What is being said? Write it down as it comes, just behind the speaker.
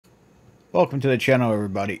Welcome to the channel,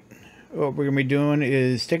 everybody. What we're going to be doing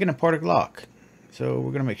is taking apart a Glock. So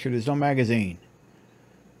we're going to make sure there's no magazine.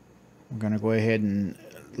 We're going to go ahead and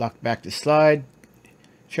lock back the slide.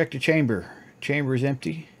 Check the chamber. Chamber is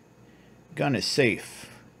empty. Gun is safe.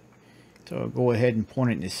 So go ahead and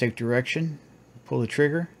point it in the safe direction. Pull the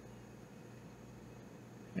trigger.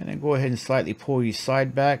 And then go ahead and slightly pull your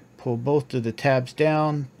slide back. Pull both of the tabs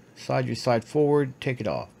down. Slide your slide forward. Take it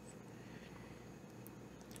off.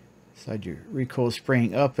 Slide your recoil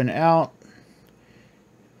spring up and out.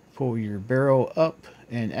 Pull your barrel up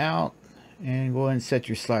and out. And go ahead and set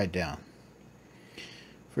your slide down.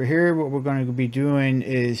 For here, what we're going to be doing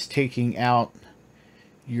is taking out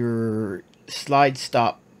your slide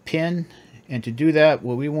stop pin. And to do that,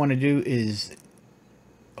 what we want to do is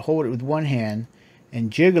hold it with one hand and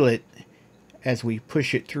jiggle it as we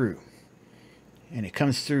push it through. And it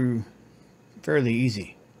comes through fairly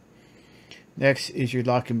easy. Next is your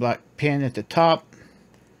lock and block pin at the top.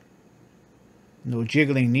 No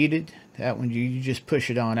jiggling needed. That one you just push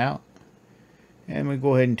it on out. And we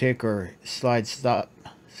go ahead and take our slide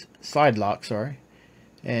lock,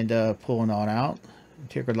 and pull it on out.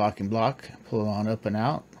 Take our lock and block, pull it on up and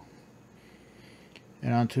out.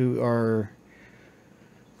 And onto our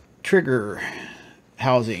trigger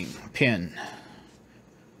housing pin.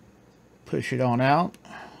 Push it on out.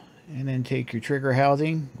 And then take your trigger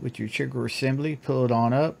housing with your trigger assembly, pull it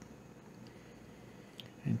on up.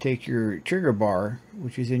 And take your trigger bar,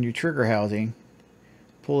 which is in your trigger housing,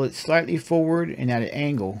 pull it slightly forward and at an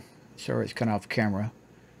angle. Sorry, it's kind of off camera.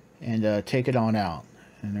 And take it on out.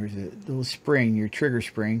 And there's a little spring, your trigger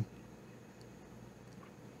spring.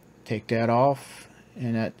 Take that off,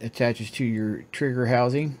 and that attaches to your trigger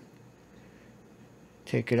housing.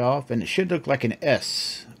 Take it off, and it should look like an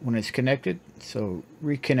S when it's connected, so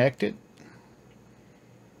reconnect it.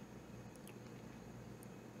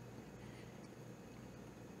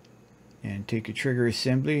 And take your trigger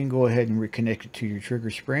assembly and go ahead and reconnect it to your trigger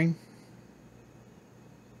spring.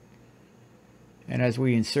 And as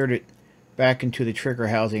we insert it back into the trigger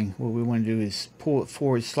housing, what we want to do is pull it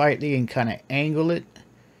forward slightly and kind of angle it,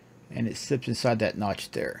 and it slips inside that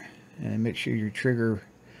notch there. And make sure your trigger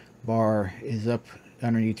bar is up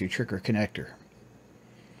underneath your trigger connector.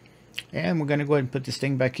 And we're going to go ahead and put this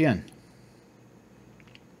thing back in.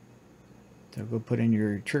 So go put in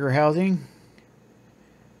your trigger housing.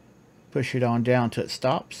 Push it on down till it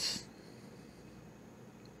stops.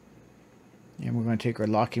 And we're going to take our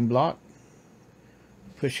locking block.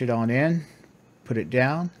 Push it on in. Put it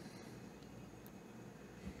down.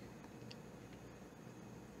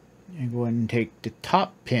 And go ahead and take the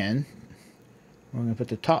top pin. We're going to put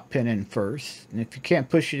the top pin in first. And if you can't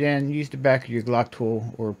push it in, use the back of your Glock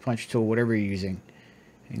tool or punch tool, whatever you're using.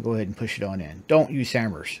 And go ahead and push it on in. Don't use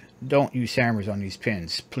hammers. Don't use hammers on these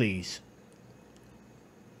pins, please.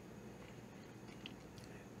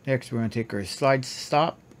 Next, we're going to take our slide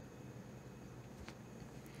stop.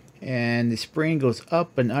 And the spring goes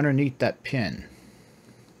up and underneath that pin.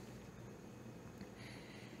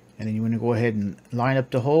 And then you want to go ahead and line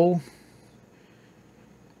up the hole.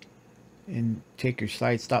 And take your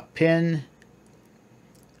slide stop pin,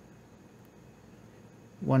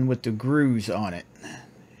 one with the grooves on it,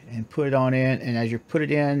 and put it on in. And as you put it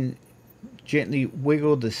in, gently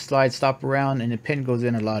wiggle the slide stop around, and the pin goes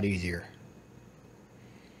in a lot easier.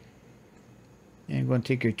 And you're going to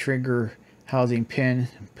take your trigger housing pin,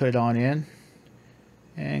 put it on in,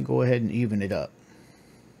 and go ahead and even it up.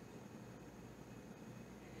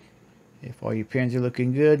 If all your pins are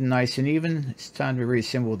looking good and nice and even, it's time to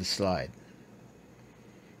reassemble the slide.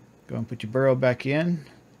 Go and put your barrel back in.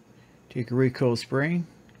 Take your recoil spring.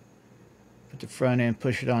 Put the front end,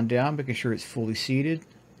 push it on down, making sure it's fully seated.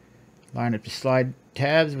 Line up the slide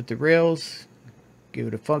tabs with the rails. Give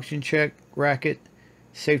it a function check, rack it,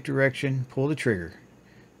 safe direction, pull the trigger.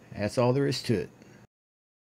 That's all there is to it.